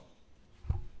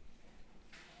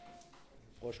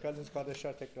Hoş geldiniz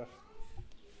kardeşler tekrar.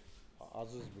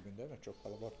 Azız bugün değil mi? Çok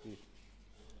kalabalık değil.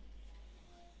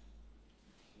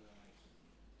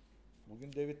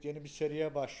 Bugün David yeni bir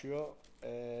seriye başlıyor.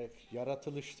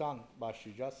 Yaratılıştan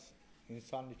başlayacağız.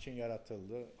 İnsan için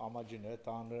yaratıldı. Amacı ne?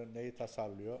 Tanrı neyi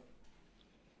tasarlıyor?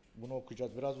 Bunu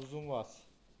okuyacağız. Biraz uzun vaz.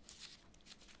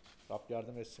 Rab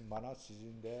yardım etsin bana.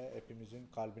 Sizin de hepimizin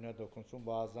kalbine dokunsun.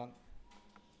 Bazen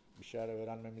bir şeyler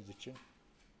öğrenmemiz için.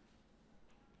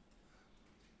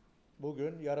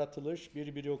 Bugün yaratılış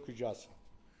bir okuyacağız.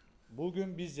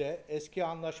 Bugün bize eski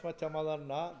anlaşma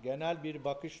temalarına genel bir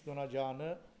bakış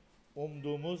sunacağını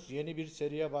umduğumuz yeni bir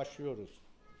seriye başlıyoruz.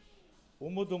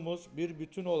 Umudumuz bir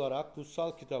bütün olarak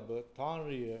kutsal kitabı,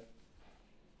 Tanrı'yı,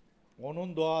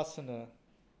 onun doğasını,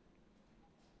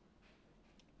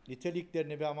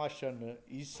 niteliklerini ve amaçlarını,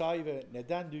 İsa'yı ve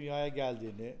neden dünyaya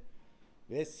geldiğini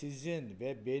ve sizin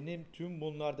ve benim tüm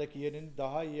bunlardaki yerini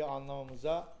daha iyi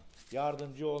anlamamıza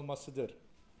yardımcı olmasıdır.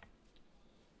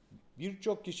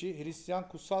 Birçok kişi Hristiyan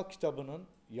kutsal kitabının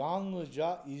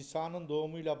yalnızca İsa'nın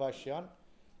doğumuyla başlayan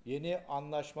yeni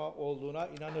anlaşma olduğuna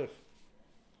inanır.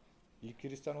 İlk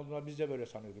Hristiyan olduğuna biz de böyle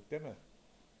sanıyorduk değil mi?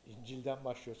 İncil'den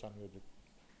başlıyor sanıyorduk.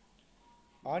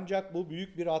 Ancak bu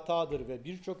büyük bir hatadır ve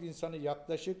birçok insanı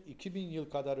yaklaşık 2000 yıl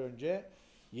kadar önce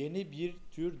yeni bir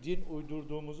tür din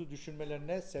uydurduğumuzu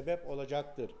düşünmelerine sebep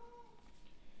olacaktır.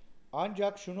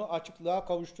 Ancak şunu açıklığa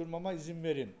kavuşturmama izin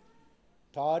verin.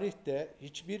 Tarihte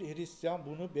hiçbir Hristiyan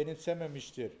bunu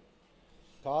benimsememiştir.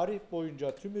 Tarih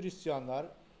boyunca tüm Hristiyanlar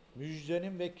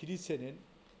müjdenin ve kilisenin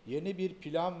yeni bir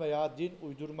plan veya din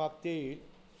uydurmak değil,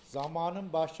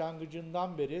 zamanın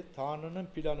başlangıcından beri Tanrı'nın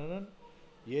planının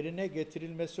yerine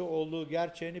getirilmesi olduğu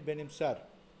gerçeğini benimser.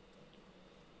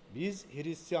 Biz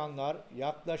Hristiyanlar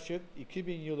yaklaşık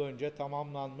 2000 yıl önce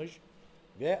tamamlanmış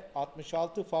ve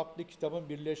 66 farklı kitabın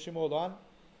birleşimi olan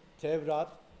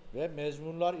Tevrat ve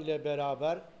Mezmurlar ile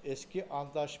beraber Eski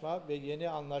Antlaşma ve Yeni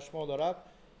Antlaşma olarak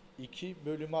iki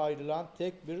bölüme ayrılan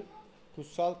tek bir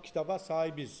kutsal kitaba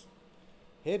sahibiz.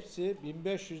 Hepsi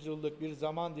 1500 yıllık bir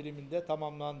zaman diliminde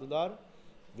tamamlandılar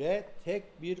ve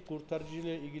tek bir kurtarıcı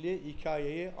ile ilgili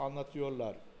hikayeyi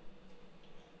anlatıyorlar.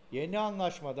 Yeni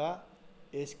anlaşmada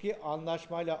eski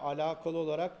anlaşmayla alakalı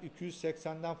olarak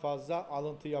 280'den fazla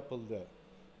alıntı yapıldı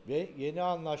ve yeni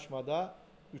anlaşmada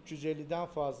 350'den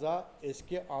fazla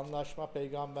eski anlaşma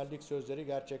peygamberlik sözleri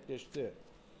gerçekleşti.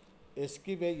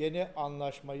 Eski ve yeni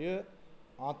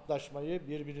antlaşmayı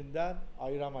birbirinden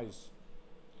ayıramayız.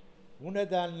 Bu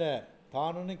nedenle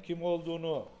Tanrı'nın kim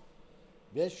olduğunu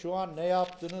ve şu an ne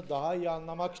yaptığını daha iyi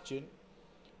anlamak için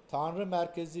Tanrı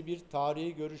merkezli bir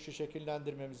tarihi görüşü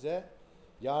şekillendirmemize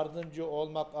yardımcı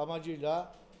olmak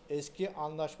amacıyla eski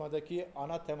anlaşmadaki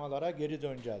ana temalara geri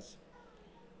döneceğiz.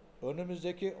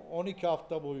 Önümüzdeki 12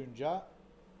 hafta boyunca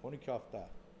 12 hafta,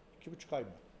 2,5 ay mı?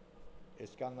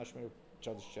 Eski anlaşmayı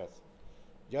çalışacağız.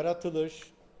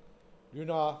 Yaratılış,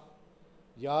 günah,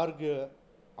 yargı,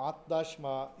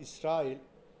 antlaşma, İsrail,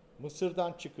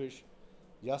 Mısır'dan çıkış,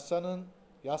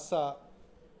 yasa,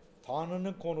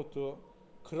 Tanrı'nın konutu,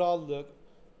 krallık,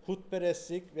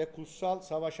 putperestlik ve kutsal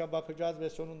savaşa bakacağız ve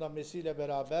sonunda Mesih ile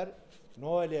beraber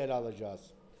Noel'i ele alacağız.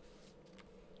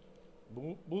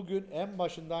 Bugün en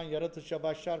başından yaratışa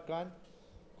başlarken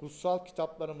kutsal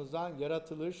kitaplarımızdan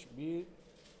yaratılış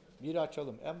bir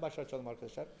açalım. En baş açalım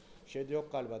arkadaşlar. Şeyde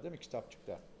yok galiba değil mi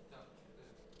kitapçıkta?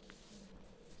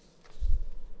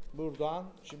 Buradan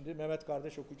şimdi Mehmet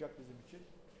kardeş okuyacak bizim için.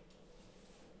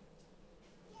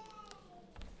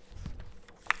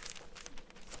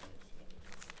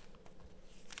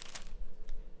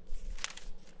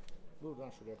 Buradan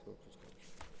şuraya koyuyoruz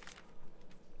kardeşim.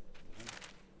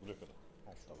 Buraya kadar.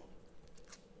 Ha, tamam.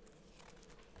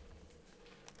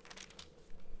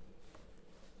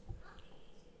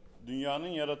 Dünyanın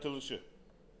yaratılışı.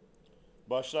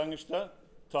 Başlangıçta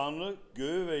Tanrı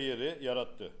göğü ve yeri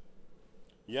yarattı.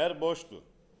 Yer boştu.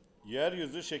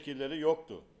 Yeryüzü şekilleri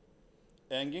yoktu.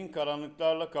 Engin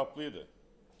karanlıklarla kaplıydı.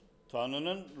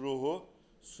 Tanrı'nın ruhu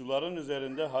suların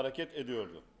üzerinde hareket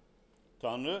ediyordu.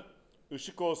 Tanrı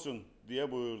ışık olsun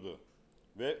diye buyurdu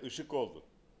ve ışık oldu.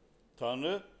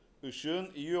 Tanrı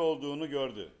ışığın iyi olduğunu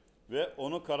gördü ve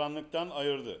onu karanlıktan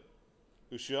ayırdı.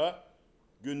 Işığa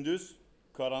gündüz,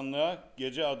 karanlığa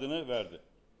gece adını verdi.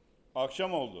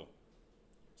 Akşam oldu,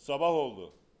 sabah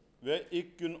oldu ve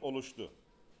ilk gün oluştu.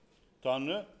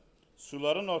 Tanrı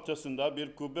suların ortasında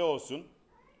bir kubbe olsun,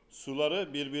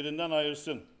 suları birbirinden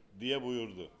ayırsın diye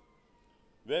buyurdu.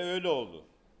 Ve öyle oldu.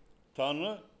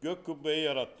 Tanrı gök kubbeyi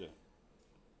yarattı.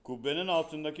 Kubbenin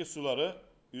altındaki suları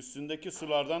üstündeki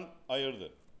sulardan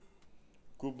ayırdı.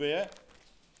 Kubbeye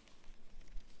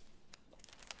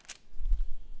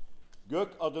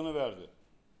gök adını verdi.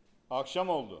 Akşam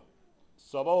oldu,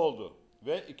 sabah oldu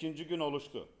ve ikinci gün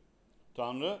oluştu.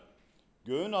 Tanrı,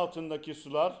 göğün altındaki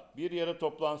sular bir yere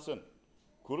toplansın,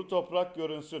 kuru toprak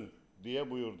görünsün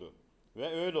diye buyurdu. Ve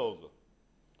öyle oldu.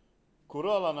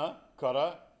 Kuru alana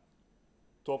kara,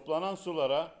 toplanan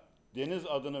sulara deniz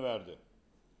adını verdi.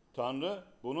 Tanrı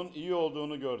bunun iyi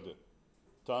olduğunu gördü.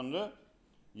 Tanrı,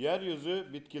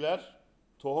 yeryüzü bitkiler,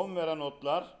 tohum veren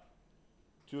otlar,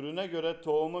 türüne göre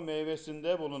tohumu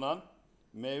meyvesinde bulunan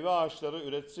meyve ağaçları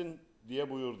üretsin diye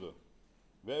buyurdu.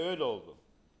 Ve öyle oldu.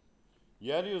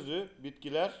 Yeryüzü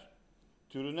bitkiler,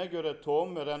 türüne göre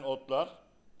tohum veren otlar,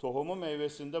 tohumu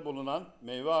meyvesinde bulunan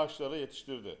meyve ağaçları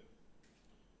yetiştirdi.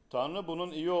 Tanrı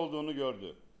bunun iyi olduğunu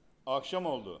gördü. Akşam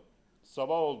oldu,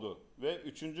 sabah oldu ve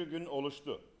üçüncü gün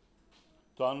oluştu.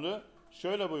 Tanrı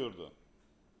şöyle buyurdu.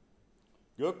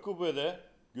 Gök kubbede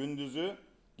gündüzü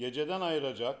geceden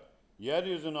ayıracak,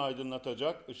 yeryüzünü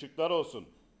aydınlatacak ışıklar olsun.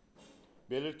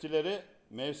 Belirtileri,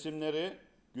 mevsimleri,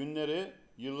 günleri,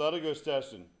 yılları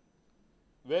göstersin.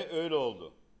 Ve öyle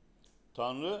oldu.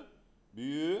 Tanrı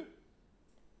büyüğü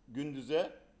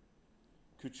gündüze,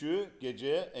 küçüğü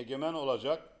geceye egemen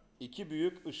olacak iki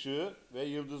büyük ışığı ve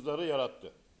yıldızları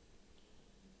yarattı.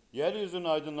 Yeryüzünü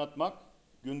aydınlatmak,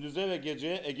 gündüze ve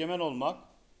geceye egemen olmak,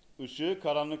 ışığı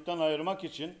karanlıktan ayırmak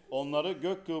için onları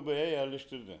gök kubbeye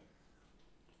yerleştirdi.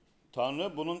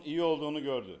 Tanrı bunun iyi olduğunu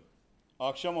gördü.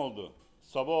 Akşam oldu,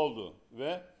 sabah oldu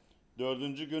ve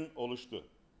dördüncü gün oluştu.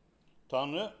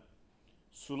 Tanrı,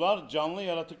 sular canlı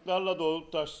yaratıklarla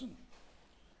dolup taşsın.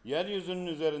 Yeryüzünün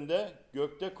üzerinde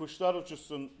gökte kuşlar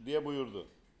uçuşsun diye buyurdu.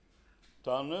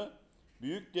 Tanrı,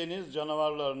 büyük deniz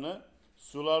canavarlarını,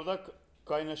 sularda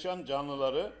kaynaşan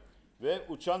canlıları ve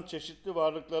uçan çeşitli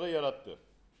varlıkları yarattı.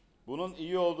 Bunun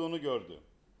iyi olduğunu gördü.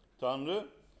 Tanrı,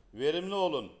 verimli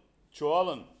olun,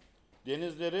 çoğalın,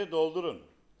 denizleri doldurun,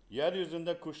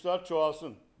 yeryüzünde kuşlar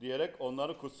çoğalsın diyerek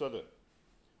onları kutsadı.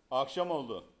 Akşam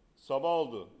oldu, sabah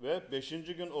oldu ve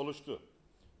beşinci gün oluştu.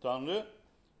 Tanrı,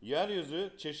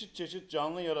 yeryüzü çeşit çeşit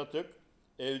canlı yaratık,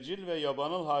 evcil ve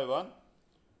yabanıl hayvan,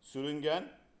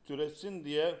 sürüngen türetsin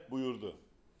diye buyurdu.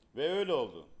 Ve öyle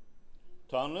oldu.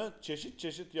 Tanrı çeşit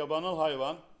çeşit yabanıl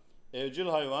hayvan, evcil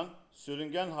hayvan,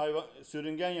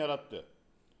 sürüngen yarattı.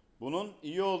 Bunun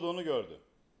iyi olduğunu gördü.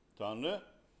 Tanrı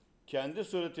kendi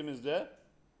suretimizde,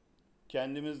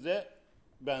 kendimizde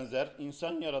benzer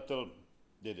insan yaratalım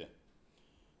dedi.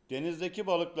 Denizdeki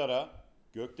balıklara,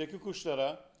 gökteki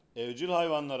kuşlara, evcil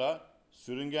hayvanlara,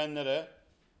 sürüngenlere,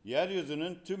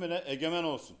 yeryüzünün tümüne egemen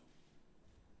olsun.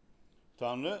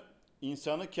 Tanrı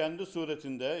insanı kendi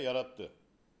suretinde yarattı.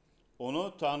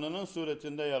 Onu Tanrı'nın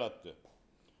suretinde yarattı.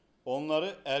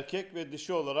 Onları erkek ve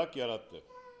dişi olarak yarattı.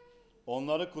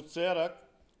 Onları kutsayarak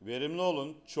verimli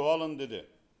olun, çoğalın dedi.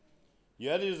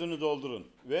 Yeryüzünü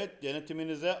doldurun ve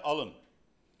denetiminize alın.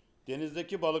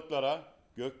 Denizdeki balıklara,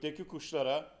 gökteki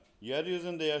kuşlara,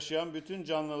 yeryüzünde yaşayan bütün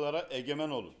canlılara egemen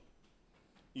olun.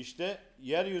 İşte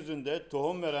yeryüzünde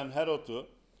tohum veren her otu,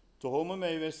 tohumu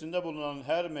meyvesinde bulunan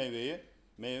her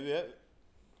meyve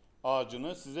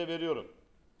ağacını size veriyorum.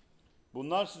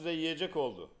 Bunlar size yiyecek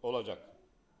olacak.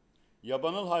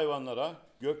 Yabanıl hayvanlara,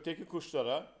 gökteki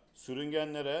kuşlara,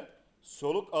 sürüngenlere,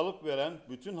 soluk alıp veren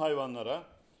bütün hayvanlara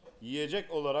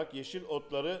yiyecek olarak yeşil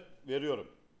otları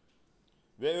veriyorum.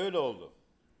 Ve öyle oldu.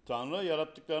 Tanrı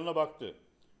yarattıklarına baktı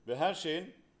ve her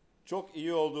şeyin çok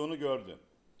iyi olduğunu gördü.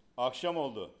 Akşam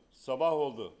oldu, sabah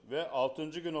oldu ve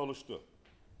altıncı gün oluştu.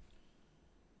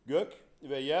 Gök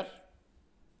ve yer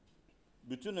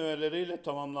bütün öğeleriyle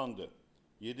tamamlandı.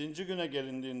 Yedinci güne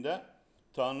gelindiğinde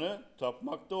Tanrı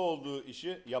yapmakta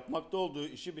olduğu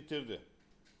işi bitirdi.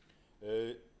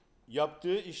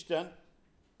 Yaptığı işten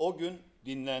o gün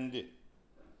dinlendi.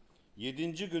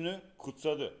 Yedinci günü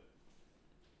kutsadı.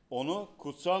 Onu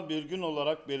kutsal bir gün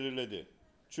olarak belirledi.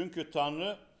 Çünkü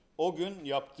Tanrı o gün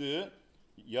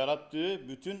yarattığı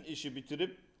bütün işi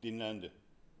bitirip dinlendi.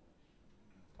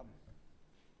 Tamam.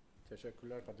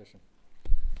 Teşekkürler kardeşim.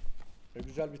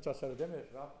 Güzel bir tasarı değil mi?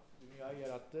 Rab dünyayı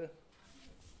yarattı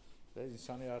ve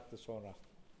insanı yarattı sonra.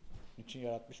 Niçin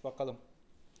yaratmış bakalım.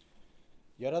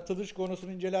 Yaratılış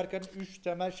konusunu incelerken 3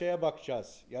 temel şeye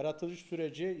bakacağız. Yaratılış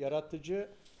süreci, yaratıcı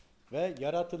ve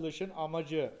yaratılışın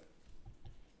amacı.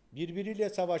 Birbiriyle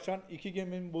savaşan iki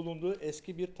geminin bulunduğu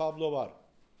eski bir tablo var.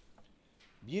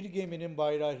 Bir geminin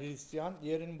bayrağı Hristiyan,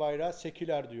 diğerinin bayrağı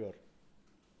seküler diyor.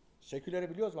 Seküleri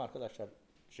biliyoruz mu arkadaşlar?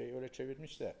 Öyle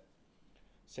çevirmiş de.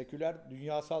 Seküler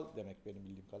dünyasal demek benim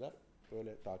bildiğim kadar.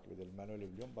 Öyle takip edelim. Ben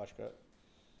öyle biliyorum. Başka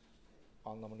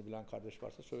anlamını bilen kardeş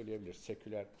varsa söyleyebilir.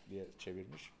 Seküler diye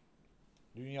çevirmiş.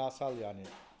 Dünyasal yani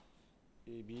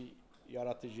bir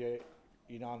yaratıcıya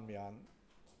inanmayan,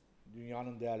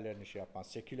 dünyanın değerlerini şey yapan,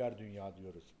 seküler dünya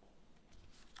diyoruz.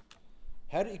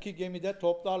 Her iki gemide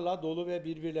toplarla dolu ve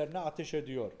birbirlerine ateş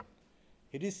ediyor.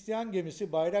 Hristiyan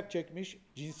gemisi bayrak çekmiş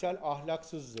cinsel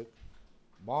ahlaksızlık,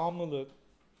 bağımlılık,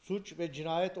 suç ve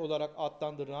cinayet olarak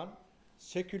adlandırılan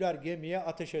seküler gemiye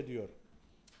ateş ediyor.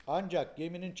 Ancak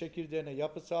geminin çekirdeğine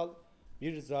yapısal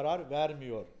bir zarar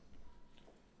vermiyor.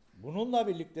 Bununla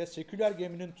birlikte seküler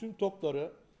geminin tüm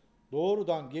topları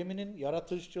doğrudan geminin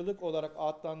yaratılışçılık olarak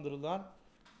adlandırılan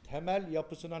temel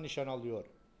yapısına nişan alıyor.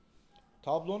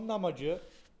 Tablonun amacı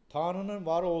Tanrı'nın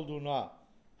var olduğuna,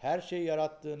 her şeyi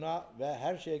yarattığına ve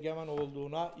her şeye egemen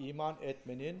olduğuna iman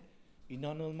etmenin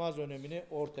inanılmaz önemini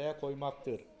ortaya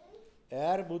koymaktır.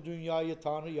 Eğer bu dünyayı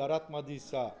Tanrı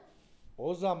yaratmadıysa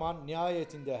o zaman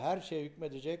nihayetinde her şeye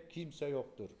hükmedecek kimse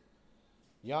yoktur.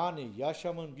 Yani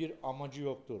yaşamın bir amacı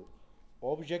yoktur.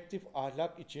 Objektif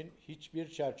ahlak için hiçbir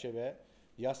çerçeve,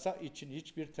 yasa için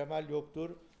hiçbir temel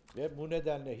yoktur ve bu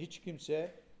nedenle hiç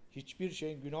kimse hiçbir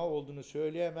şeyin günah olduğunu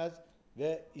söyleyemez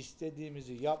ve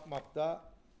istediğimizi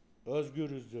yapmakta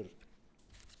özgürüzdür.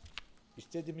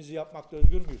 İstediğimizi yapmakta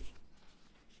özgür müyüz?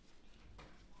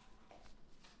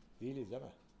 Değiliz değil mi?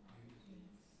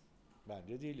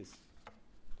 Bence değiliz.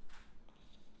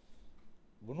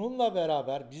 Bununla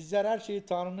beraber bizler her şeyi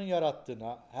Tanrı'nın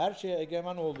yarattığına, her şeye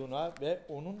egemen olduğuna ve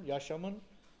onun yaşamın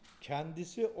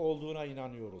kendisi olduğuna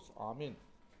inanıyoruz. Amin.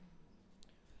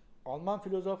 Alman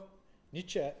filozof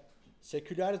Nietzsche,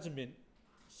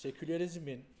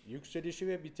 sekülerizmin yükselişi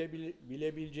ve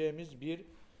bitebilebileceğimiz bir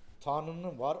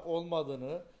Tanrı'nın var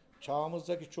olmadığını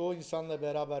çağımızdaki çoğu insanla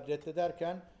beraber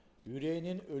reddederken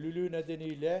yüreğinin ölülüğü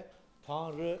nedeniyle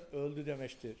Tanrı öldü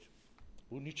demiştir.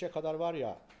 Bu Nietzsche kadar var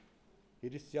ya,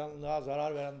 Hristiyanlığa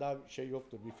zarar veren daha bir şey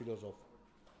yoktur bir filozof.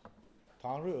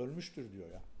 Tanrı ölmüştür diyor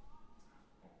ya.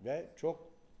 Ve çok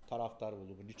taraftar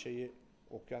buldu bu. Nietzsche'yi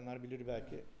okuyanlar bilir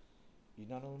belki.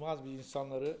 İnanılmaz bir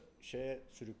insanları şeye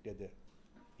sürükledi.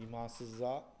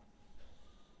 İmansızlığa.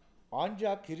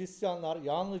 Ancak Hristiyanlar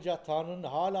yalnızca Tanrı'nın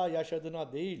hala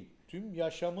yaşadığına değil, tüm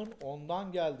yaşamın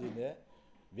ondan geldiğine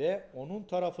ve onun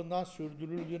tarafından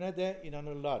sürdürüldüğüne de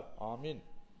inanırlar. Amin.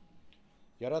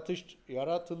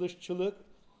 Yaratılışçılık,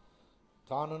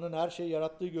 Tanrı'nın her şeyi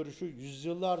yarattığı görüşü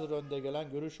yüzyıllardır önde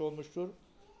gelen görüş olmuştur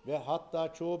ve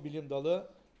hatta çoğu bilim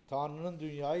dalı Tanrı'nın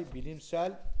dünyayı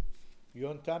bilimsel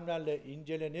yöntemlerle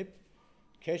incelenip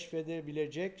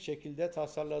keşfedebilecek şekilde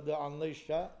tasarladığı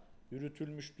anlayışla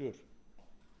yürütülmüştür.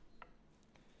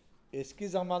 Eski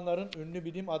zamanların ünlü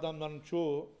bilim adamlarının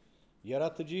çoğu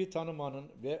yaratıcıyı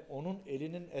tanımanın ve onun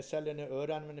elinin eserlerini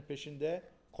öğrenmenin peşinde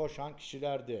koşan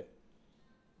kişilerdi.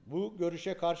 Bu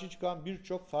görüşe karşı çıkan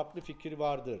birçok farklı fikir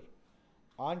vardır.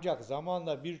 Ancak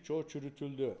zamanla birçoğu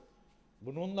çürütüldü.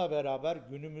 Bununla beraber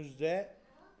günümüzde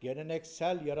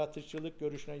geleneksel yaratıcılık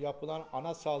görüşüne yapılan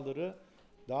ana saldırı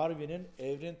Darwin'in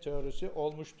evrim teorisi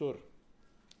olmuştur.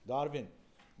 Darwin,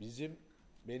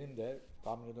 benim de,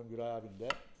 tahmin Güray abim de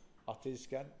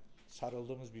ateistken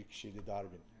sarıldığımız bir kişiydi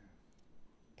Darwin.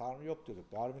 Tanrı yok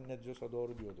diyorduk. Darwin ne diyorsa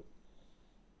doğru diyorduk.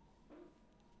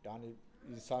 Yani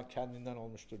insan kendinden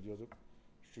olmuştur diyorduk.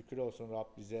 Şükür olsun Rab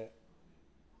bize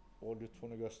o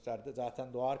lütfunu gösterdi.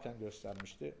 Zaten doğarken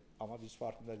göstermişti. Ama biz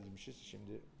farkında değilmişiz.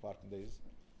 Şimdi farkındayız.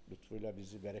 Lütfuyla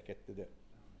bizi bereketledi.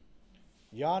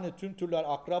 Yani tüm türler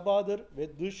akrabadır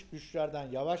ve dış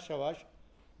güçlerden yavaş yavaş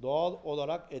doğal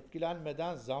olarak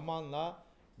etkilenmeden zamanla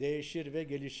değişir ve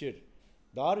gelişir.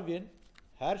 Darwin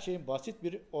her şeyin basit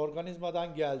bir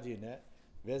organizmadan geldiğine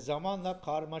ve zamanla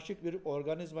karmaşık bir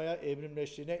organizmaya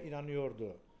evrimleştiğine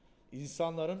inanıyordu.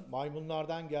 İnsanların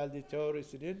maymunlardan geldiği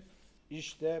teorisinin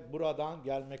işte buradan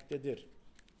gelmektedir.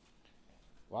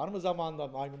 Var mı zamanında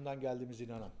maymundan geldiğimize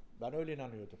inanan? Ben öyle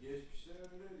inanıyordum. Geçmişte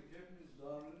öyleydik. Hepimiz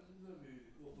Darwinizmle büyüdük.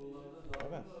 Okullarda Değil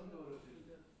mi? Darwinizmle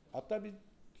öğretildi. Hatta bir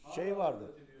şey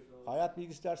vardı. Hayat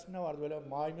bilgisi dersinde vardı, böyle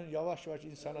maymun yavaş yavaş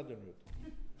insana dönüyordu.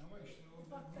 Ama işte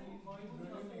orada bir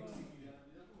bölüm eksik.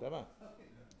 Değil mi?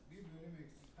 Bir bölüm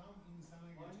eksik. Tam insana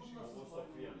geçiş Homo eksik.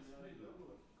 sapiens.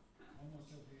 Homo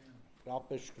sapien.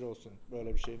 Rabbe şükür olsun.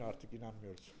 Böyle bir şeyin artık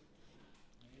inanmıyoruz.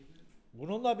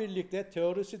 Bununla birlikte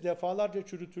teorisi defalarca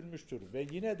çürütülmüştür ve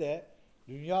yine de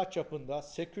dünya çapında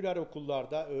seküler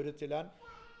okullarda öğretilen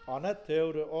ana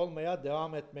teori olmaya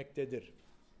devam etmektedir.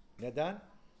 Neden?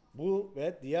 Bu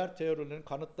ve diğer teorilerin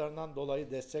kanıtlarından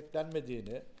dolayı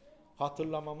desteklenmediğini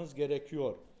hatırlamamız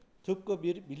gerekiyor. Tıpkı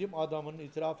bir bilim adamının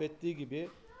itiraf ettiği gibi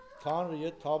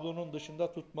Tanrı'yı tablonun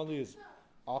dışında tutmalıyız.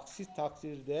 Aksi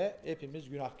takdirde hepimiz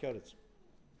günahkarız.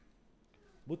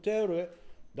 Bu teori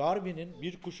Darwin'in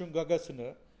bir kuşun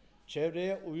gagasını,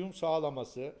 çevreye uyum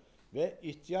sağlaması ve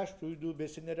ihtiyaç duyduğu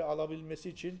besinleri alabilmesi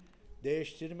için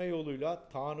değiştirme yoluyla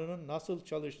Tanrı'nın nasıl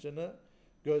çalıştığını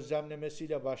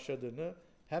gözlemlemesiyle başladığını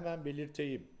hemen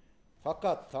belirteyim.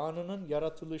 Fakat Tanrı'nın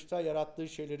yaratılışta yarattığı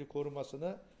şeyleri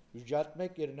korumasını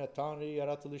yüceltmek yerine Tanrı'yı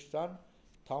yaratılıştan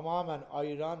tamamen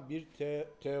ayıran bir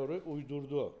teori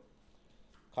uydurdu.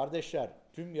 Kardeşler,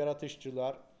 tüm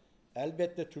yaratışçılar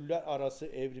elbette türler arası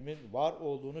evrimin var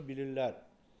olduğunu bilirler.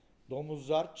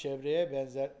 Domuzlar çevreye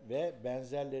benzer ve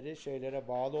benzerleri şeylere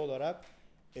bağlı olarak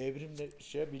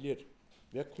evrimleşebilir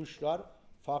ve kuşlar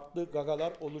farklı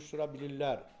gagalar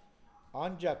oluşturabilirler.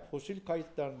 Ancak fosil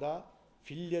kayıtlarında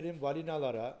fillerin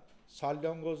balinalara,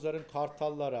 salyangozların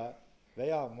kartallara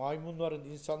veya maymunların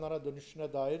insanlara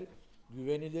dönüşüne dair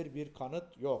güvenilir bir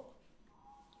kanıt yok.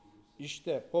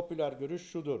 İşte popüler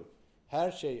görüş şudur: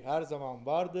 her şey her zaman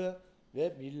vardı ve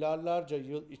milyarlarca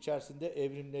yıl içerisinde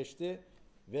evrimleşti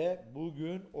ve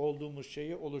bugün olduğumuz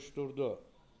şeyi oluşturdu.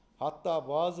 Hatta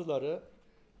bazıları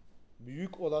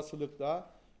büyük olasılıkla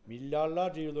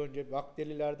milyarlarca yıl önce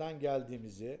bakterilerden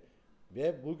geldiğimizi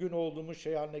ve bugün olduğumuz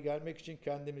şey haline gelmek için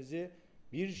kendimizi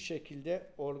bir şekilde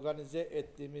organize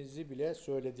ettiğimizi bile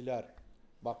söylediler.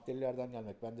 Bakterilerden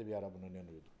gelmek. Ben de bir ara buna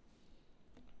inanıyordum.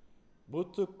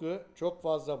 Bu tıpkı çok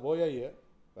fazla boyayı,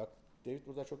 bak David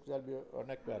burada çok güzel bir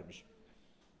örnek vermiş.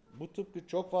 Bu tıpkı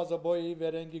çok fazla boyayı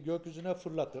ve rengi gökyüzüne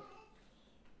fırlatıp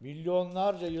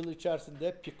milyonlarca yıl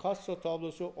içerisinde Picasso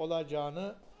tablosu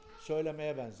olacağını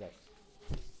söylemeye benzer.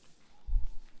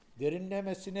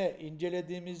 Derinlemesine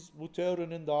incelediğimiz bu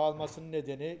teorinin dağılmasının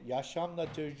nedeni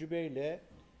yaşamla, tecrübeyle,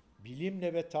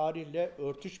 bilimle ve tarihle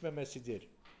örtüşmemesidir.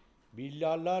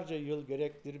 Milyarlarca yıl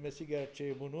gerektirmesi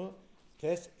gerçeği bunu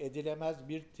test edilemez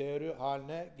bir teori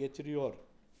haline getiriyor.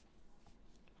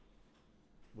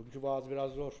 Bugünkü vaaz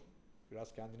biraz zor.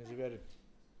 Biraz kendinizi verin.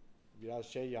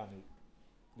 Biraz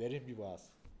verin bir vaaz.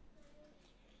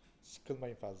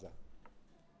 Sıkılmayın fazla.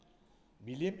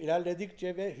 Bilim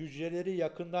ilerledikçe ve hücreleri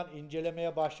yakından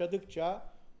incelemeye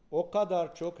başladıkça o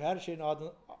kadar çok her şeyin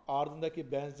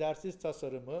ardındaki benzersiz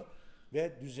tasarımı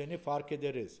ve düzeni fark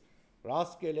ederiz.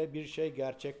 Rastgele bir şey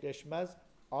gerçekleşmez,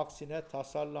 aksine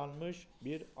tasarlanmış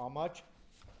bir amaç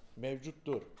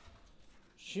mevcuttur.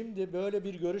 Şimdi böyle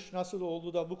bir görüş nasıl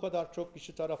oldu da bu kadar çok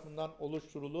kişi tarafından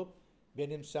oluşturulup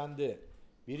benimsendi?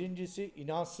 Birincisi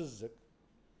inançsızlık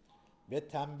ve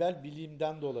tembel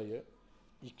bilimden dolayı.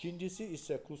 İkincisi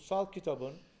ise kutsal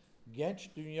kitabın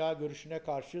genç dünya görüşüne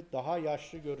karşı daha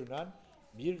yaşlı görünen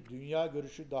bir dünya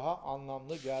görüşü daha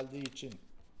anlamlı geldiği için.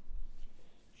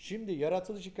 Şimdi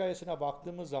yaratılış hikayesine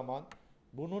baktığımız zaman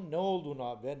bunun ne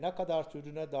olduğuna ve ne kadar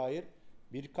sürdüğüne dair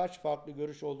birkaç farklı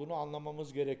görüş olduğunu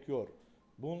anlamamız gerekiyor.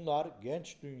 Bunlar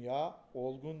genç dünya,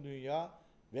 olgun dünya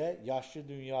ve yaşlı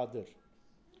dünyadır.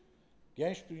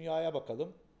 Genç dünyaya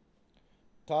bakalım.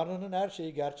 Tanrı'nın her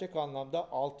şeyi gerçek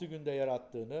anlamda 6 günde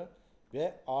yarattığını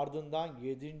ve ardından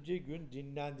 7. gün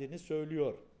dinlendiğini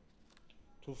söylüyor.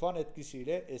 Tufan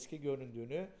etkisiyle eski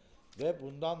göründüğünü ve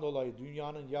bundan dolayı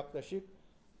dünyanın yaklaşık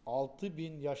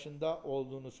 6.000 yaşında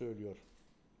olduğunu söylüyor.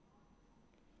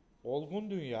 Olgun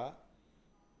dünya,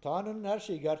 Tanrı'nın her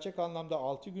şeyi gerçek anlamda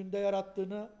 6 günde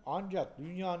yarattığını ancak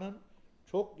dünyanın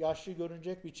çok yaşlı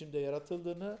görünecek biçimde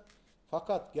yaratıldığını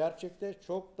fakat gerçekte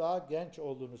çok daha genç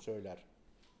olduğunu söyler.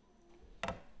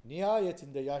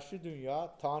 Nihayetinde yaşlı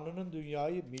dünya, Tanrı'nın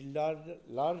dünyayı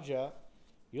milyarlarca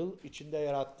yıl içinde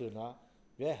yarattığına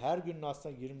ve her günün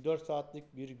aslında 24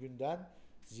 saatlik bir günden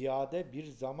ziyade bir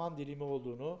zaman dilimi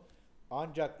olduğunu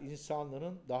ancak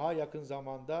insanlığın daha yakın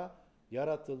zamanda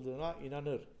yaratıldığına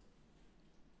inanır.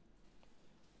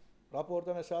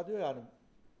 Raporda mesela diyor yani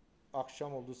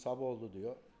akşam oldu, sabah oldu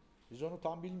diyor. Biz onu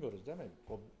tam bilmiyoruz değil mi?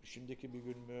 O şimdiki bir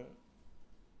gün mü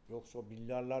yoksa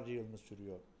milyarlarca yıl mı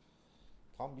sürüyor?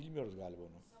 Tam bilmiyoruz galiba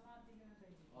onu.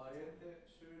 Ayette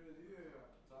şöyle diyor ya,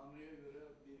 Tanrı'ya göre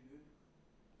bir gün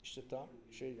İşte tam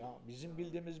bizim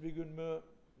bildiğimiz bir gün mü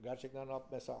gerçekten Rab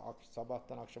mesela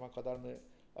sabahtan akşama kadar mı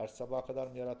sabaha kadar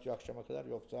mı yaratıyor akşama kadar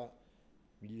yoksa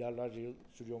milyarlarca yıl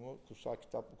sürüyor mu? Kutsal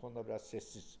kitap bu konuda biraz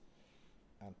sessiz.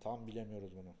 Yani tam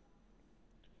bilemiyoruz bunu.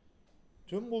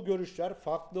 Tüm bu görüşler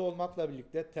farklı olmakla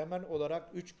birlikte temel olarak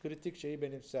 3 kritik şeyi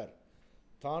benimser.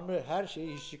 Tanrı her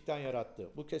şeyi hiçlikten yarattı.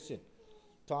 Bu kesin.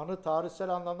 Tanrı tarihsel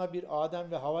anlamda bir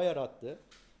Adem ve Hava yarattı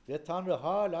ve Tanrı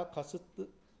hala kasıtlı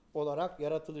olarak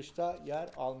yaratılışta yer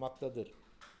almaktadır.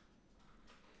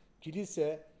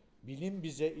 Kilise, bilim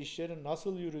bize işlerin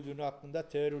nasıl yürüdüğünü hakkında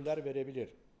teoriler verebilir.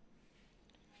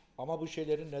 Ama bu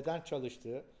şeylerin neden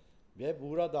çalıştığı ve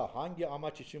burada hangi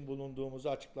amaç için bulunduğumuzu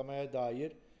açıklamaya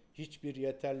dair hiçbir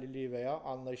yeterliliği veya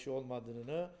anlayışı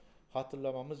olmadığını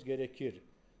hatırlamamız gerekir.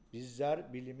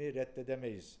 Bizler bilimi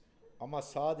reddedemeyiz. Ama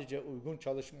sadece uygun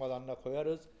çalışma alanına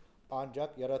koyarız.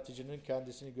 Ancak yaratıcının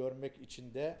kendisini görmek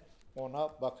için de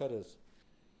ona bakarız.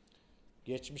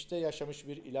 Geçmişte yaşamış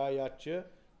bir ilahiyatçı,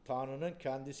 Tanrı'nın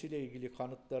kendisiyle ilgili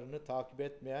kanıtlarını takip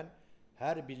etmeyen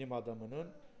her bilim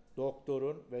adamının,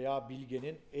 doktorun veya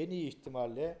bilgenin en iyi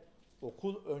ihtimalle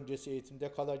okul öncesi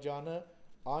eğitimde kalacağını,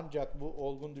 ancak bu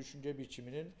olgun düşünce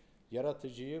biçiminin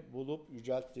yaratıcıyı bulup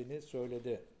yücelttiğini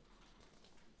söyledi.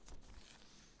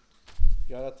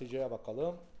 Yaratıcıya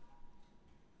bakalım.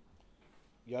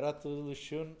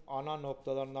 Yaratılışın ana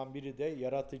noktalarından biri de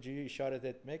yaratıcıyı işaret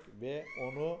etmek ve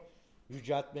onu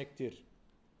yüceltmektir.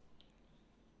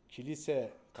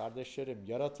 Kilise, kardeşlerim,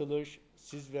 yaratılış,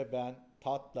 siz ve ben,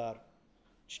 tatlar,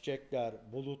 çiçekler,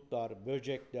 bulutlar,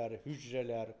 böcekler,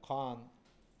 hücreler, kan,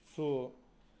 su,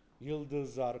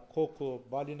 yıldızlar, koku,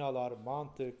 balinalar,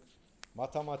 mantık,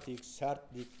 matematik,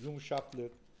 sertlik,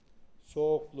 yumuşaklık,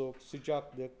 soğukluk,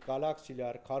 sıcaklık,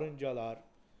 galaksiler, karıncalar,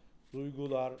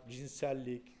 duygular,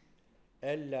 cinsellik,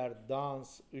 eller,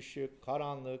 dans, ışık,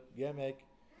 karanlık, yemek,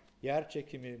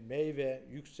 yerçekimi, meyve,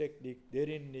 yükseklik,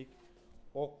 derinlik,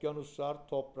 okyanuslar,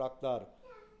 topraklar,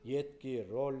 yetki,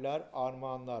 roller,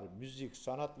 armağanlar, müzik,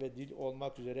 sanat ve dil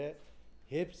olmak üzere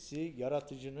hepsi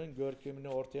yaratıcının görkemini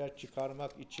ortaya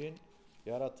çıkarmak için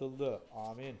yaratıldı.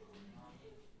 Amin.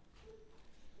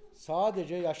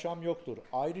 Sadece yaşam yoktur.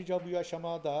 Ayrıca bu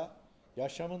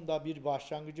yaşamın da bir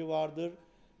başlangıcı vardır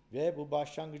ve bu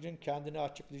başlangıcın kendini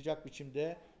açıklayacak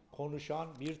biçimde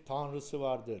konuşan bir tanrısı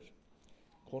vardır.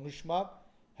 Konuşmak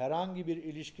herhangi bir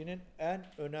ilişkinin en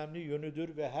önemli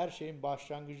yönüdür ve her şeyin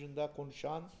başlangıcında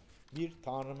konuşan bir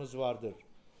tanrımız vardır.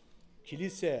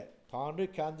 Kilise,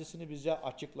 Tanrı kendisini bize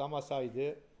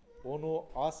açıklamasaydı onu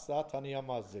asla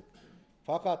tanıyamazdık.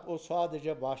 Fakat o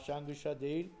sadece başlangıçta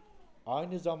değil,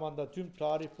 aynı zamanda tüm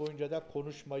tarih boyunca da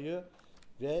konuşmayı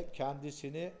ve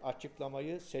kendisini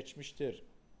açıklamayı seçmiştir.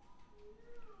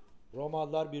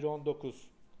 Romalılar 1.19.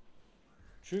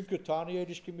 Çünkü Tanrı'ya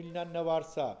ilişkin bilinen ne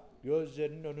varsa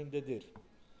gözlerinin önündedir.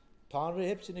 Tanrı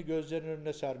hepsini gözlerinin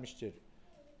önüne sermiştir.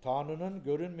 Tanrı'nın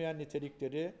görünmeyen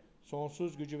nitelikleri,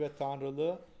 sonsuz gücü ve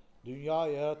tanrılığı, dünya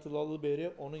yaratılalı beri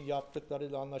onun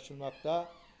yaptıklarıyla anlaşılmakta,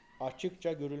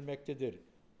 açıkça görülmektedir.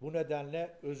 Bu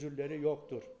nedenle özürleri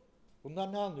yoktur.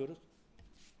 Bundan ne anlıyoruz?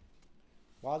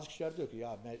 Bazı kişiler diyor ki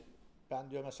ya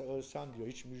ben diyor mesela ölsem diyor,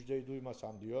 hiç müjdeyi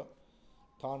duymasam diyor,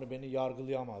 Tanrı beni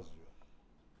yargılayamaz diyor.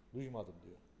 Duymadım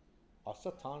diyor.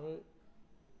 Aslında Tanrı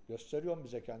gösteriyor mu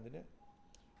bize kendini?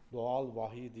 Doğal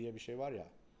vahiy diye bir şey var ya.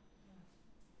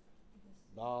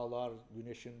 Dağlar,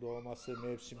 güneşin doğması,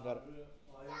 mevsimler. Tanrı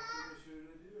ayette de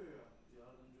şöyle diyor ya,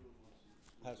 yardımcı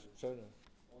olması. Ha, söyle.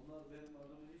 Onlar benim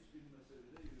adımı hiç bilmese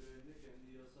bile yüreğinde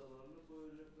kendi yasalarını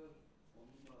koyacaklar.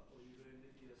 Onunla o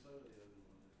yüreğindeki yasayla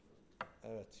yargılanacaklar.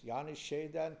 Evet, yani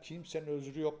şeyden kimsenin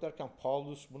özrü yok derken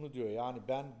Paulus bunu diyor. Yani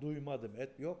ben duymadım,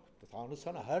 yok. Tanrı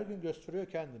sana her gün gösteriyor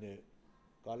kendini.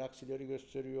 Galaksileri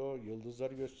gösteriyor,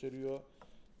 yıldızları gösteriyor.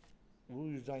 Bu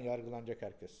yüzden yargılanacak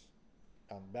herkes.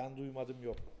 Yani ben duymadım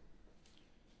yok.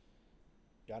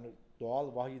 Yani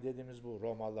doğal vahiy dediğimiz bu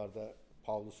Romalılarda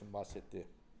Paulus'un bahsettiği.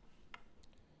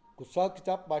 Kutsal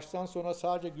kitap baştan sona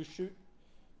sadece güçlü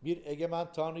bir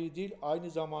egemen tanrıyı değil, aynı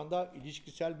zamanda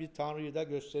ilişkisel bir tanrıyı da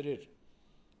gösterir.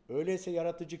 Öyleyse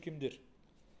yaratıcı kimdir?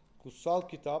 Kutsal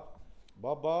kitap,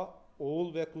 Baba,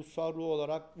 Oğul ve Kutsal Ruh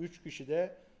olarak üç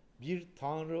kişide bir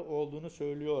tanrı olduğunu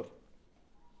söylüyor.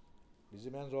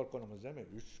 Bizim en zor konumuz değil mi?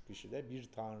 Üç kişide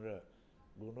bir tanrı.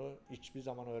 Bunu hiçbir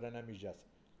zaman öğrenemeyeceğiz.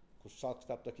 Kutsal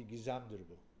kitaptaki gizemdir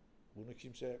bu. Bunu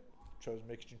kimse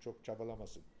çözmek için çok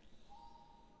çabalamasın.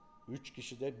 Üç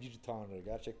kişide bir tanrı.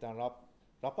 Gerçekten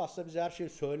Rab aslında bize her şeyi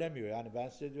söylemiyor. Yani ben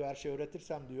size diyor her şeyi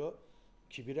öğretirsem diyor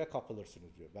kibire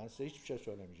kapılırsınız diyor. Ben size hiçbir şey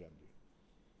söylemeyeceğim diyor.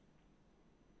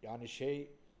 Yani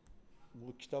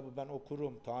bu kitabı ben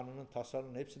okurum, Tanrı'nın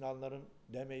tasarının hepsini anlarım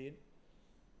demeyin.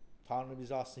 Tanrı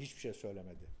bize aslında hiçbir şey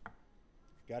söylemedi.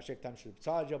 Gerçekten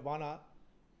sadece bana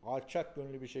alçak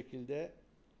gönüllü bir şekilde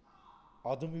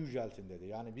adımı yüceltin dedi.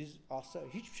 Yani biz aslında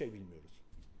hiçbir şey bilmiyoruz.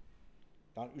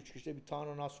 Yani üç kişide bir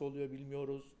Tanrı nasıl oluyor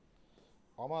bilmiyoruz.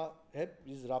 Ama hep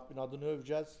biz Rabbin adını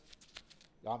öveceğiz.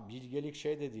 Yani bilgelik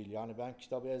de değil. Yani ben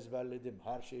kitabı ezberledim.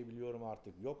 Her şeyi biliyorum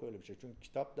artık. Yok öyle bir şey. Çünkü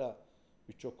kitap da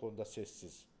birçok konuda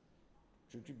sessiz.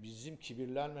 Çünkü bizim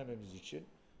kibirlenmememiz için,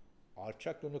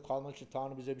 alçak gönüllü kalmak için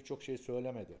Tanrı bize birçok şey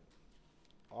söylemedi.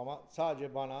 Ama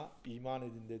sadece bana iman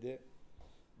edin dedi.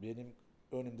 Benim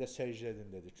önümde secde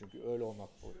edin dedi. Çünkü öyle olmak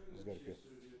gerekiyor.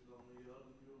 Söylüyor Tanrı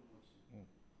yardımcı olmak için. Hı.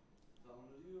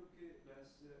 Tanrı diyor ki ben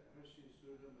size her şeyi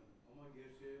söylemedim ama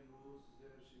gerçeğin ruhu size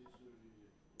her şeyi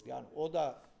söyleyecek. Yani o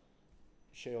da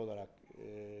olarak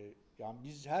yani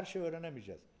biz her şeyi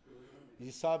öğrenemeyeceğiz.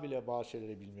 İsa bile bazı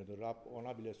şeyleri bilmiyordu. Rab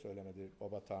ona bile söylemedi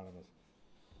baba Tanrımız.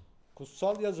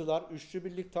 Kutsal yazılar üçlü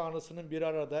birlik Tanrısının bir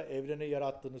arada evreni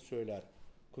yarattığını söyler.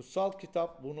 Kutsal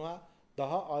kitap buna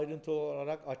daha ayrıntılı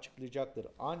olarak açıklayacaktır.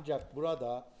 Ancak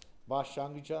burada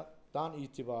başlangıçtan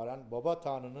itibaren baba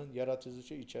Tanrı'nın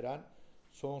yaratıcısı içeren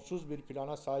sonsuz bir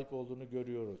plana sahip olduğunu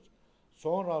görüyoruz.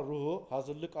 Sonra ruhu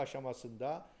hazırlık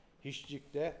aşamasında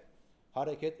hiçlikte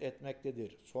hareket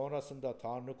etmektedir. Sonrasında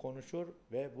Tanrı konuşur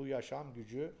ve bu yaşam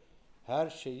gücü her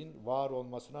şeyin var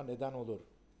olmasına neden olur.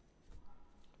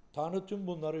 Tanrı tüm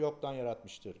bunları yoktan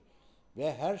yaratmıştır.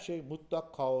 Ve her şey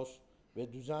mutlak kaos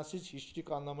ve düzensiz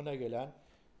hiçlik anlamına gelen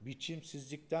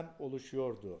biçimsizlikten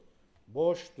oluşuyordu.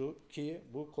 Boştu ki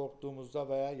bu korktuğumuzda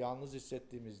veya yalnız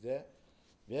hissettiğimizde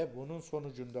ve bunun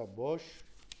sonucunda boş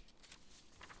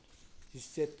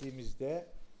hissettiğimizde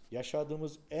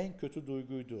yaşadığımız en kötü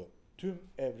duyguydu. Tüm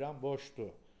evren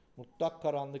boştu. Mutlak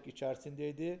karanlık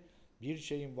içerisindeydi. Bir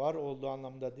şeyin var olduğu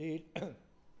anlamda değil,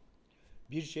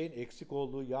 bir şeyin eksik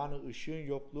olduğu yani ışığın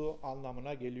yokluğu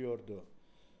anlamına geliyordu.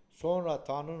 Sonra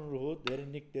Tanrı'nın ruhu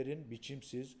derinliklerin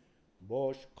biçimsiz,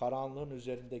 boş, karanlığın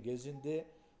üzerinde gezindi.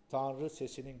 Tanrı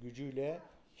sesinin gücüyle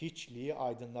hiçliği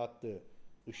aydınlattı.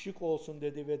 Işık olsun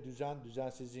dedi ve düzen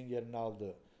düzensizliğin yerini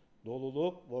aldı.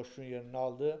 Doluluk boşluğun yerini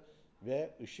aldı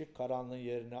ve ışık karanlığın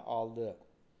yerini aldı.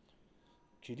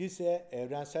 Kilise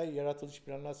evrensel yaratılış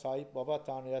planına sahip baba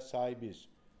Tanrı'ya sahibiz.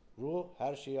 Ruh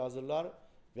her şeyi hazırlar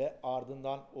ve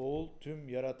ardından oğul tüm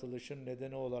yaratılışın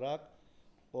nedeni olarak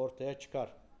ortaya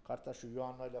çıkar. Kardeş şu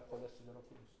Yuhanna ile Kolesi'den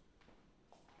okur musun?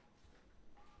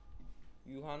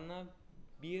 Yuhanna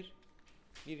 1,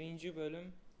 1.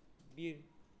 bölüm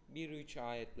 1-3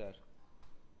 ayetler.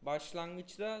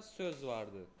 Başlangıçta söz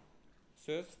vardı.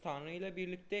 Söz Tanrı ile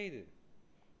birlikteydi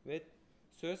ve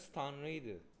söz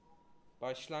Tanrı'ydı.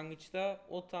 Başlangıçta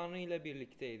o Tanrı ile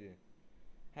birlikteydi.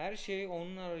 Her şey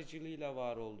onun aracılığıyla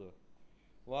var oldu.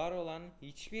 Var olan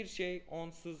hiçbir şey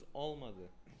onsuz olmadı.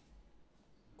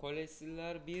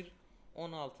 Kolesliler 1,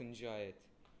 16. ayet.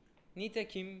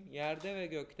 Nitekim yerde ve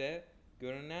gökte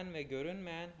görünen ve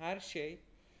görünmeyen her şey,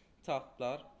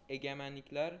 tahtlar,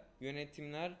 egemenlikler,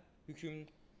 yönetimler,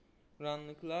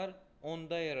 hükümranlıklar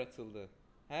onda yaratıldı.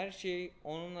 Her şey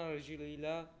onun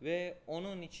aracılığıyla ve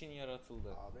onun için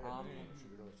yaratıldı. Amin.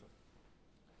 Şükür olsun.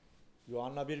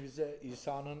 Yuhanna 1 bize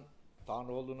İsa'nın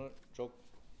Tanrı olduğunu çok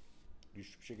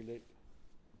güçlü bir şekilde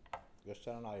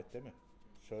gösteren ayet değil mi?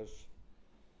 Söz,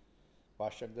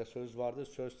 başlangıçta söz vardı,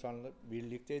 söz Tanrı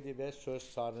birlikteydi ve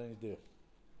söz Tanrı'ydı.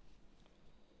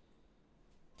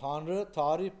 Tanrı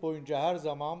tarih boyunca her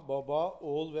zaman baba,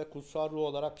 oğul ve kutsal ruh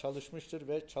olarak çalışmıştır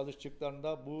ve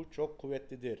çalıştıklarında bu çok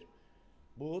kuvvetlidir.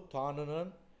 Bu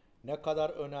Tanrı'nın ne kadar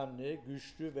önemli,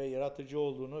 güçlü ve yaratıcı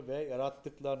olduğunu ve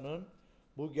yarattıklarının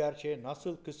bu gerçeği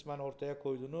nasıl kısmen ortaya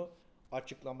koyduğunu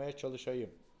açıklamaya çalışayım.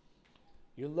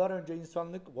 Yıllar önce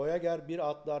insanlık Voyager 1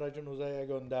 adlı aracını uzaya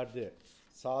gönderdi.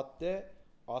 Saatte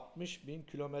 60.000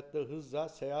 kilometre hızla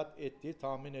seyahat ettiği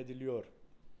tahmin ediliyor.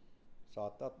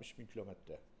 Saatte 60.000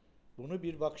 kilometre. Bunu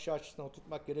bir bakış açısına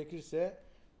oturtmak gerekirse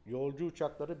yolcu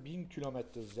uçakları 1000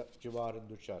 kilometre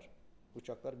civarında uçar.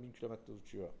 Uçaklar 1000 kilometre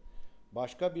uçuyor.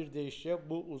 Başka bir deyişle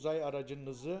bu uzay aracının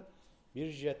hızı bir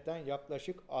jetten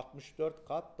yaklaşık 64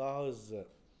 kat daha hızlı.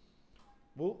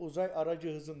 Bu uzay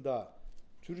aracı hızında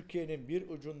Türkiye'nin bir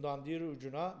ucundan diğer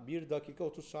ucuna 1 dakika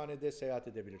 30 saniyede seyahat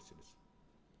edebilirsiniz.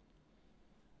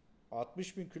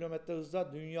 60.000 kilometre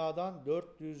hızla dünyadan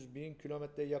 400.000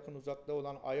 kilometreye yakın uzakta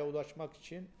olan Ay'a ulaşmak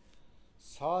için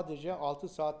sadece 6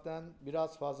 saatten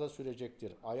biraz fazla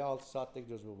sürecektir. Ay'a 6 saatte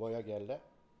gidiyoruz bu Voyager'le.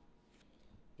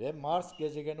 Ve Mars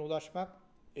gezegenine ulaşmak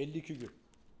 52 gün.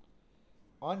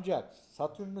 Ancak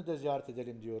Satürn'ü de ziyaret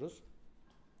edelim diyoruz.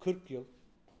 40 yıl.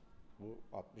 Bu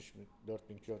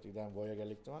 64.000 kilometre giden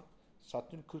Voyager'lik zaman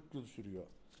Satürn 40 yıl sürüyor.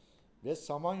 Ve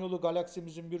Samanyolu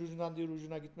galaksimizin bir ucundan diğer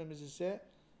ucuna gitmemiz ise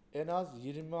en az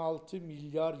 26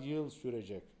 milyar yıl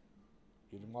sürecek.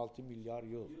 26 milyar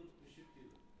yıl. Işık yılı.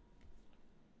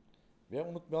 Ve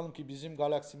unutmayalım ki bizim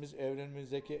galaksimiz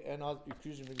evrenimizdeki en az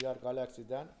 200 milyar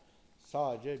galaksiden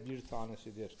sadece bir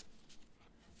tanesidir.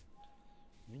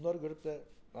 Bunları görüp de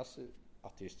nasıl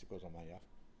ateistik o zaman ya?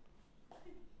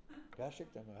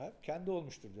 Gerçekten mi? Hep kendi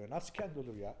olmuştur diyor. Nasıl kendi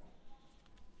olur ya?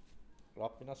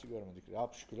 Rabbi nasıl görmedik?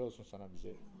 Rab şükür olsun sana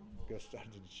bize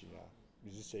gösterdiğin için ya.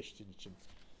 Bizi seçtiğin için.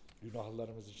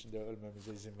 Günahlarımız için de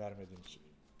ölmemize izin vermediğin için.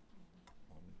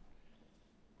 Amin.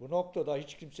 Bu noktada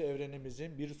hiç kimse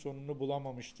evrenimizin bir sonunu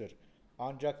bulamamıştır.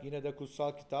 Ancak yine de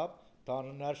kutsal kitap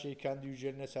Tanrı'nın her şeyi kendi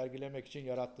yüceliğine sergilemek için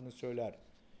yarattığını söyler.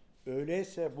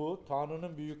 Öyleyse bu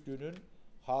Tanrı'nın büyüklüğünün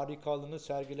harikalığını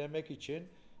sergilemek için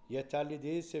yeterli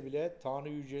değilse bile Tanrı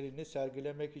yüceliğini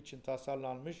sergilemek için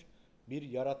tasarlanmış bir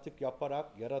yaratık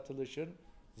yaparak yaratılışın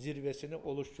zirvesini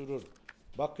oluşturur.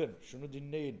 Bakın şunu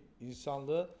dinleyin.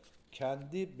 İnsanlığı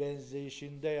kendi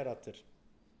benzeyişinde yaratır.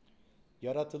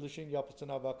 Yaratılışın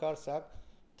yapısına bakarsak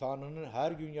Tanrı'nın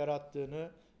her gün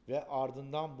yarattığını ve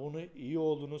ardından bunu iyi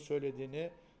olduğunu söylediğini,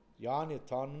 yani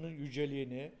Tanrı'nın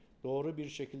yüceliğini doğru bir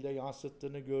şekilde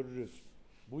yansıttığını görürüz.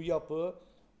 Bu yapı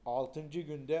 6.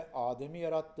 günde Adem'i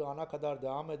yarattığı ana kadar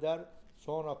devam eder.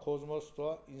 Sonra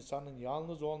kozmosta insanın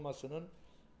yalnız olmasının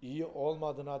iyi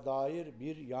olmadığına dair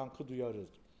bir yankı duyarız.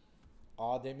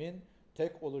 Adem'in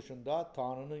tek oluşunda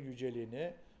Tanrı'nın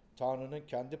yüceliğini, Tanrı'nın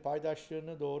kendi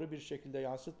paydaşlığını doğru bir şekilde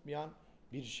yansıtmayan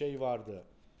bir şey vardı.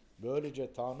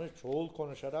 Böylece Tanrı çoğul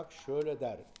konuşarak şöyle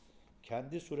der: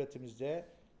 kendi suretimizde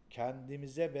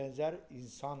kendimize benzer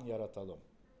insan yaratalım.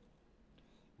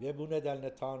 Ve bu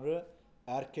nedenle Tanrı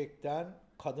erkekten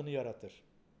kadını yaratır.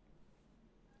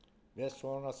 Ve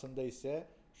sonrasında ise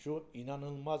şu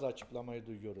inanılmaz açıklamayı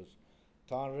duyuyoruz.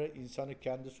 Tanrı insanı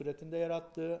kendi suretinde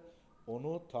yarattı,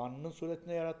 onu Tanrı'nın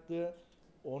suretine yarattı,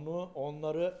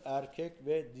 onları erkek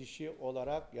ve dişi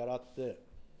olarak yarattı.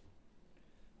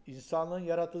 İnsanlığın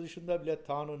yaratılışında bile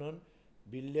Tanrı'nın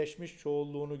birleşmiş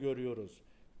çoğulluğunu görüyoruz.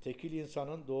 Tekil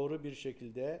insanın doğru bir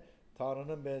şekilde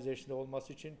Tanrı'nın benzeyişinde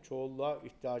olması için çoğulluğa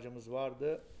ihtiyacımız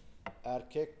vardı.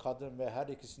 Erkek, kadın ve her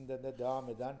ikisinden de devam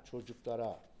eden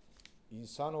çocuklara.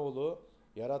 İnsanoğlu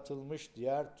yaratılmış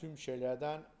diğer tüm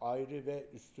şeylerden ayrı ve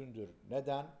üstündür.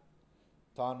 Neden?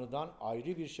 Tanrı'dan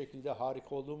ayrı bir şekilde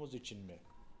harika olduğumuz için mi?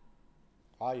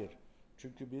 Hayır.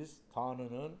 Çünkü biz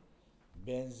Tanrı'nın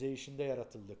benzeyişinde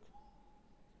yaratıldık.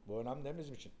 Bu önemli değil mi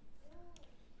bizim için?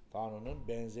 Tanrı'nın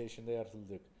benzeyişinde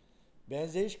yaratıldık.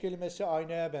 Benzeyiş kelimesi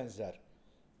aynaya benzer.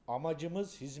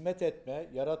 Amacımız hizmet etme,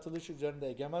 yaratılış üzerinde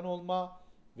egemen olma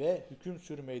ve hüküm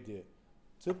sürmeydi.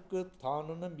 Tıpkı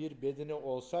Tanrı'nın bir bedeni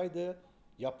olsaydı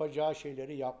yapacağı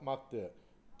şeyleri yapmaktı.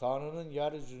 Tanrı'nın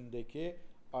yeryüzündeki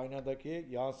aynadaki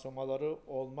yansımaları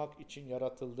olmak için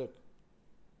yaratıldık.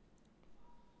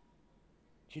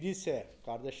 Kilise,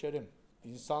 kardeşlerim,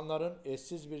 insanların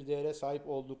eşsiz bir değere sahip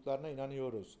olduklarına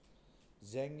inanıyoruz.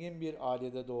 Zengin bir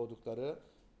ailede doğdukları,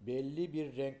 belli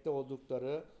bir renkte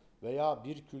oldukları veya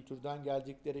bir kültürden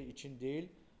geldikleri için değil,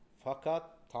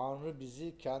 fakat Tanrı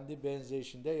bizi kendi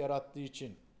benzeyişinde yarattığı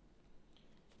için.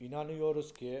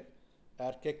 İnanıyoruz ki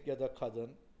erkek ya da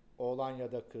kadın, oğlan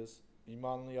ya da kız,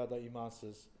 imanlı ya da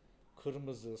imansız,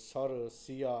 kırmızı, sarı,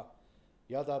 siyah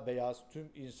ya da beyaz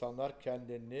tüm insanlar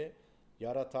kendilerini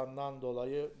yaratandan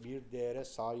dolayı bir değere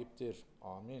sahiptir.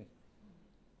 Amin.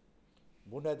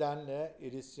 Bu nedenle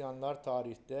Hristiyanlar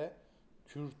tarihte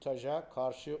kürtaja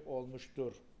karşı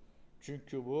olmuştur.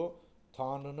 Çünkü bu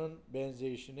Tanrı'nın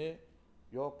benzeyişini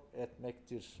yok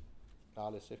etmektir.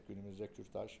 Maalesef günümüzde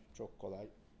kürtaj çok kolay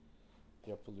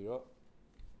yapılıyor.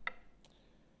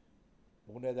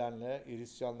 Bu nedenle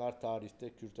Hristiyanlar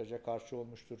tarihte kürtaja karşı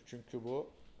olmuştur. Çünkü bu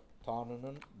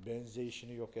Tanrı'nın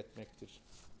benzeyişini yok etmektir.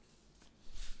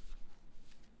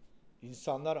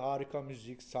 İnsanlar harika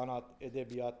müzik, sanat,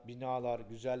 edebiyat, binalar,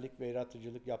 güzellik ve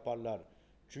yaratıcılık yaparlar.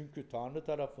 Çünkü Tanrı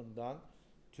tarafından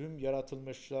tüm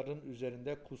yaratılmışların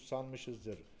üzerinde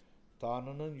kutsanmışızdır.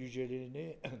 Tanrı'nın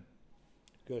yüceliğini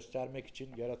göstermek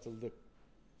için yaratıldık.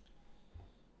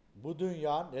 Bu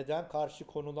dünya neden karşı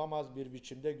konulamaz bir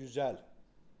biçimde güzel?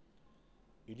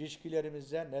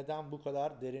 İlişkilerimizde neden bu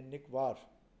kadar derinlik var?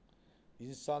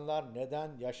 İnsanlar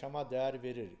neden yaşama değer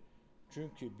verir?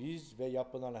 Çünkü biz ve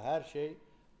yapılan her şey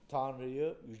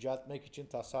Tanrı'yı yüceltmek için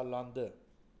tasarlandı.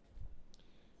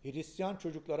 Hristiyan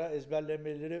çocuklara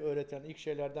ezberlemeleri öğreten ilk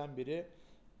şeylerden biri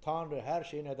Tanrı her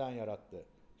şeyi neden yarattı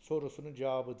sorusunun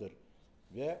cevabıdır.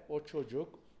 Ve o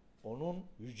çocuk onun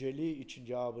yüceliği için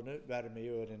cevabını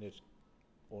vermeyi öğrenir.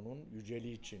 Onun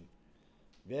yüceliği için.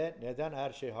 Ve neden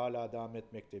her şey hala devam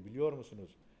etmekte biliyor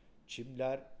musunuz?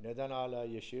 Çimler neden hala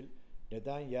yeşil?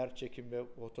 Neden yer çekim ve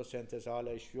fotosentez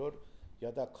hala işliyor?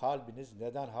 Ya da kalbiniz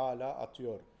neden hala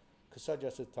atıyor?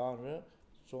 Kısacası Tanrı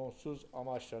sonsuz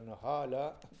amaçlarını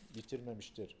hala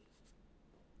bitirmemiştir.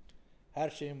 Her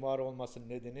şeyin var olmasının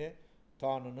nedeni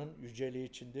Tanrı'nın yüceliği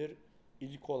içindir.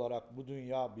 İlk olarak bu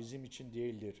dünya bizim için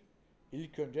değildir.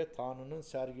 İlk önce Tanrı'nın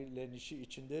sergilenişi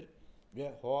içindir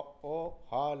ve o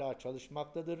hala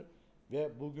çalışmaktadır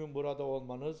ve bugün burada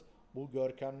olmanız bu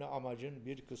görkemli amacın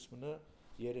bir kısmını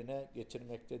yerine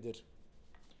getirmektedir.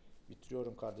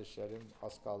 Bitiriyorum kardeşlerim,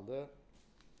 az kaldı.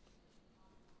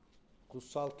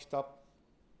 Kutsal kitap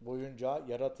boyunca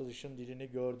yaratılışın dilini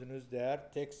gördüğünüz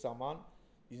değer tek zaman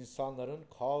insanların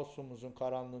kaosumuzun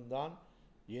karanlığından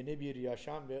yeni bir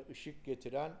yaşam ve ışık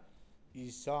getiren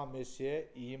İsa Mesih'e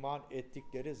iman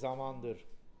ettikleri zamandır.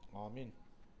 Amin.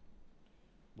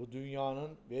 Bu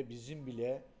dünyanın ve bizim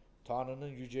bile Tanrı'nın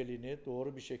yüceliğini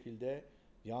doğru bir şekilde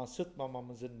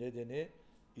yansıtmamamızın nedeni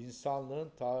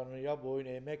insanlığın Tanrı'ya boyun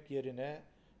eğmek yerine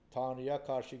Tanrı'ya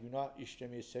karşı günah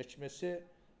işlemeyi seçmesi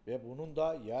ve bunun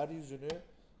da yeryüzünü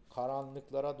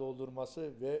karanlıklara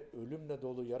doldurması ve ölümle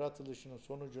dolu yaratılışının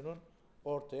sonucunun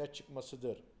ortaya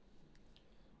çıkmasıdır.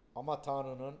 Ama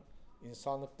Tanrı'nın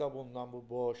insanlıkta bulunan bu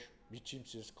boş,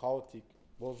 biçimsiz, kaotik,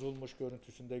 bozulmuş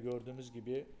görüntüsünde gördüğümüz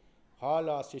gibi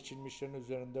hala seçilmişlerin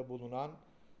üzerinde bulunan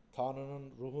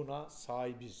Tanrı'nın ruhuna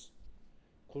sahibiz.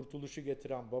 Kurtuluşu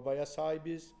getiren babaya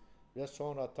sahibiz ve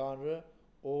sonra Tanrı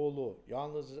oğlu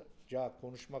yalnızca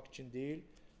konuşmak için değil,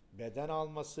 beden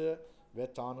alması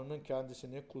ve Tanrı'nın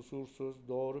kendisini kusursuz,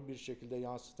 doğru bir şekilde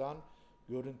yansıtan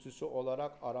görüntüsü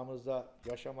olarak aramızda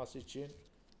yaşaması için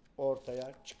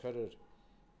ortaya çıkarır.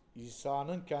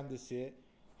 İsa'nın kendisi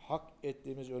hak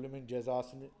ettiğimiz ölümün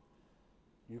cezasını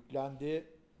yüklendi,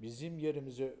 bizim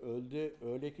yerimize öldü.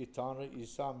 Öyle ki Tanrı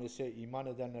İsa Mesih'e iman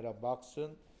edenlere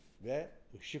baksın ve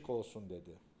ışık olsun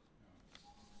dedi.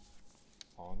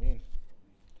 Amin.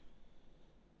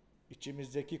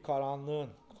 İçimizdeki karanlığın,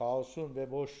 kaosun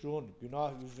ve boşluğun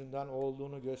günah yüzünden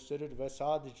olduğunu gösterir ve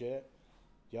sadece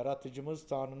yaratıcımız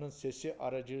Tanrı'nın sesi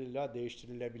aracılığıyla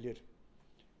değiştirilebilir.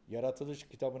 Yaratılış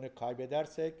kitabını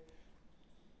kaybedersek,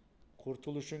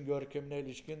 kurtuluşun görkemine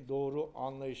ilişkin doğru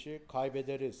anlayışı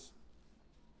kaybederiz.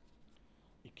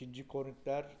 2.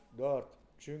 Korintiler 4.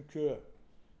 Çünkü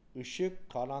ışık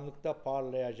karanlıkta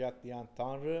parlayacak diyen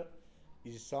Tanrı,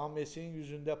 İsa Mesih'in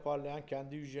yüzünde parlayan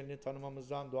kendi yüceliğini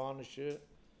tanımamızdan doğan ışığı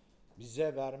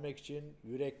bize vermek için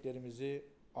yüreklerimizi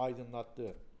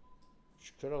aydınlattı.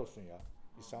 Şükür olsun ya.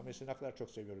 İsa Mesih'i ne kadar çok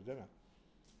seviyoruz değil mi?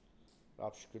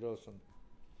 Rab şükür olsun.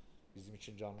 Bizim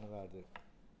için canını verdi.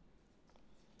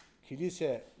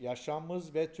 Kilise,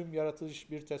 yaşamımız ve tüm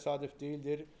yaratılış bir tesadüf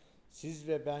değildir. Siz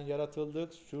ve ben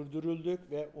yaratıldık,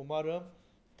 sürdürüldük ve umarım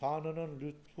Tanrı'nın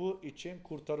lütfu için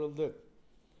kurtarıldık.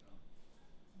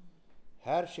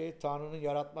 Her şey Tanrı'nın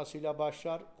yaratmasıyla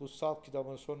başlar. Kutsal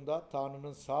kitabın sonunda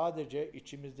Tanrı'nın sadece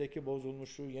içimizdeki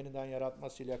bozulmuşluğu yeniden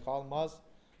yaratmasıyla kalmaz.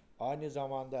 Aynı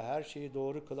zamanda her şeyi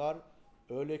doğru kılar.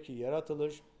 Öyle ki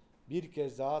yaratılış bir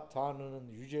kez daha Tanrı'nın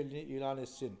yüceliğini ilan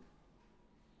etsin.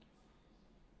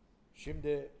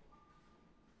 Şimdi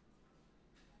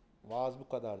vaaz bu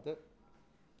kadardı.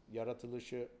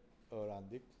 Yaratılışı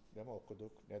öğrendik. Değil mi?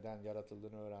 Okuduk. Neden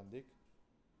yaratıldığını öğrendik.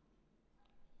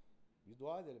 Bir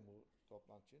dua edelim bu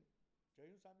toplantı için.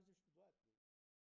 Ceyhun sen bizi